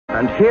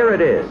And here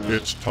it is.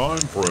 It's time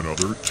for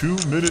another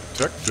 2-minute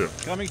tech tip.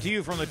 Coming to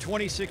you from the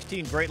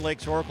 2016 Great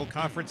Lakes Oracle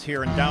Conference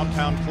here in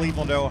downtown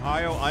Cleveland,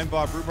 Ohio. I'm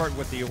Bob Rubart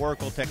with the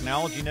Oracle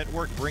Technology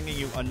Network, bringing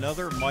you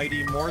another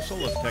mighty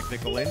morsel of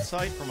technical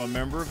insight from a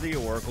member of the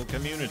Oracle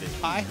community.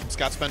 Hi, I'm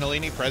Scott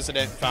Spendolini,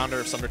 President and Founder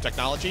of Sumner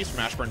Technologies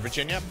from Ashburn,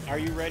 Virginia. Are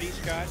you ready,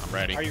 Scott? I'm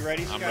ready. Are you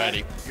ready, Scott? I'm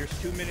ready. Your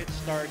 2 minutes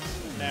starts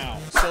now.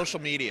 Social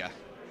media.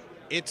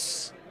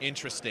 It's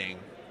interesting.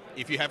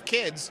 If you have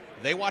kids,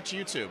 they watch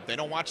YouTube. They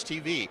don't watch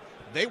TV.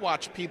 They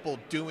watch people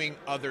doing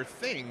other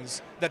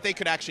things that they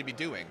could actually be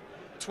doing.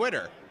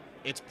 Twitter,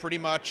 it's pretty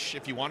much,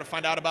 if you want to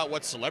find out about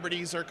what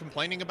celebrities are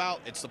complaining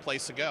about, it's the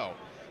place to go.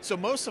 So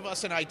most of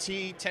us in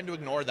IT tend to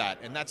ignore that,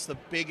 and that's the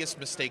biggest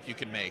mistake you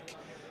can make.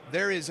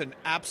 There is an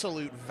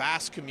absolute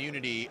vast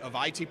community of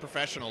IT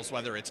professionals,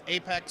 whether it's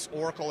Apex,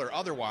 Oracle, or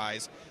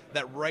otherwise,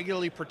 that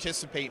regularly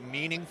participate in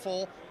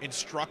meaningful,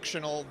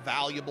 instructional,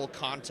 valuable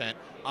content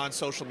on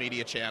social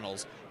media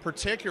channels,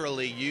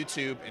 particularly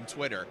YouTube and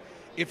Twitter.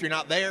 If you're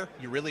not there,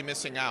 you're really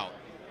missing out.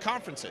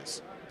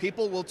 Conferences.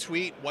 People will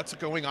tweet what's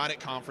going on at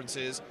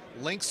conferences,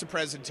 links to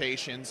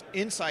presentations,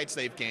 insights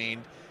they've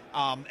gained,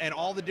 and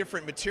all the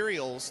different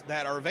materials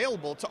that are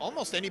available to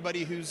almost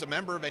anybody who's a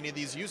member of any of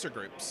these user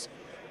groups.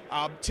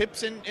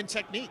 Tips and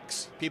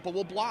techniques. People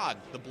will blog.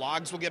 The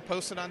blogs will get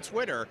posted on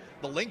Twitter.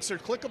 The links are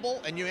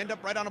clickable, and you end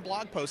up right on a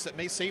blog post that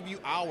may save you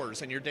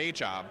hours in your day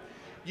job.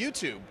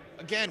 YouTube.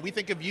 Again, we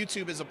think of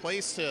YouTube as a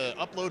place to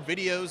upload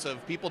videos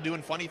of people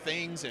doing funny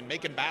things and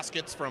making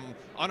baskets from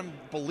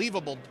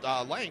unbelievable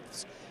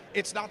lengths.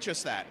 It's not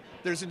just that.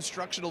 There's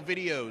instructional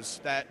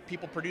videos that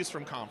people produce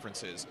from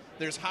conferences.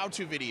 There's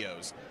how-to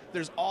videos.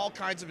 There's all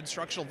kinds of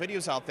instructional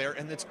videos out there,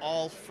 and it's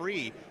all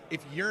free.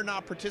 If you're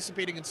not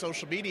participating in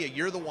social media,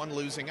 you're the one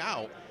losing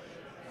out.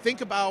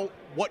 Think about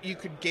what you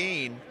could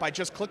gain by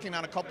just clicking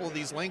on a couple of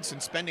these links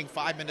and spending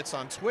 5 minutes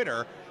on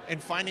Twitter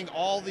and finding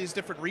all these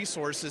different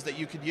resources that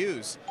you could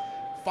use.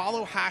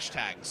 Follow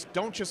hashtags.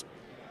 Don't just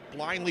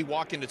blindly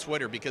walk into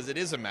Twitter because it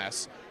is a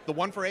mess. The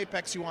one for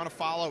Apex you want to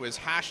follow is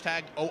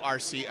hashtag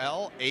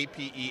ORCLAPEX.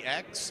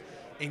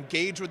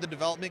 Engage with the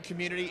development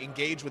community,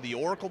 engage with the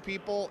Oracle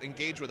people,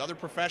 engage with other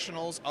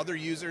professionals, other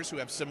users who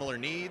have similar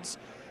needs.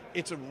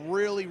 It's a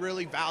really,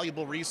 really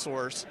valuable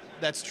resource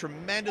that's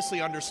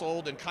tremendously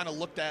undersold and kind of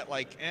looked at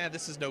like,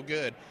 this is no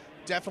good.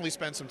 Definitely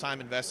spend some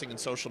time investing in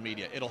social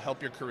media. It'll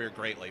help your career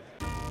greatly.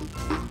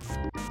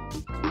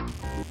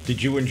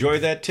 Did you enjoy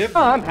that tip?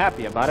 Oh, I'm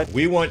happy about it.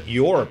 We want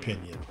your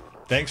opinion.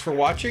 Thanks for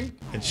watching,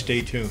 and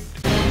stay tuned.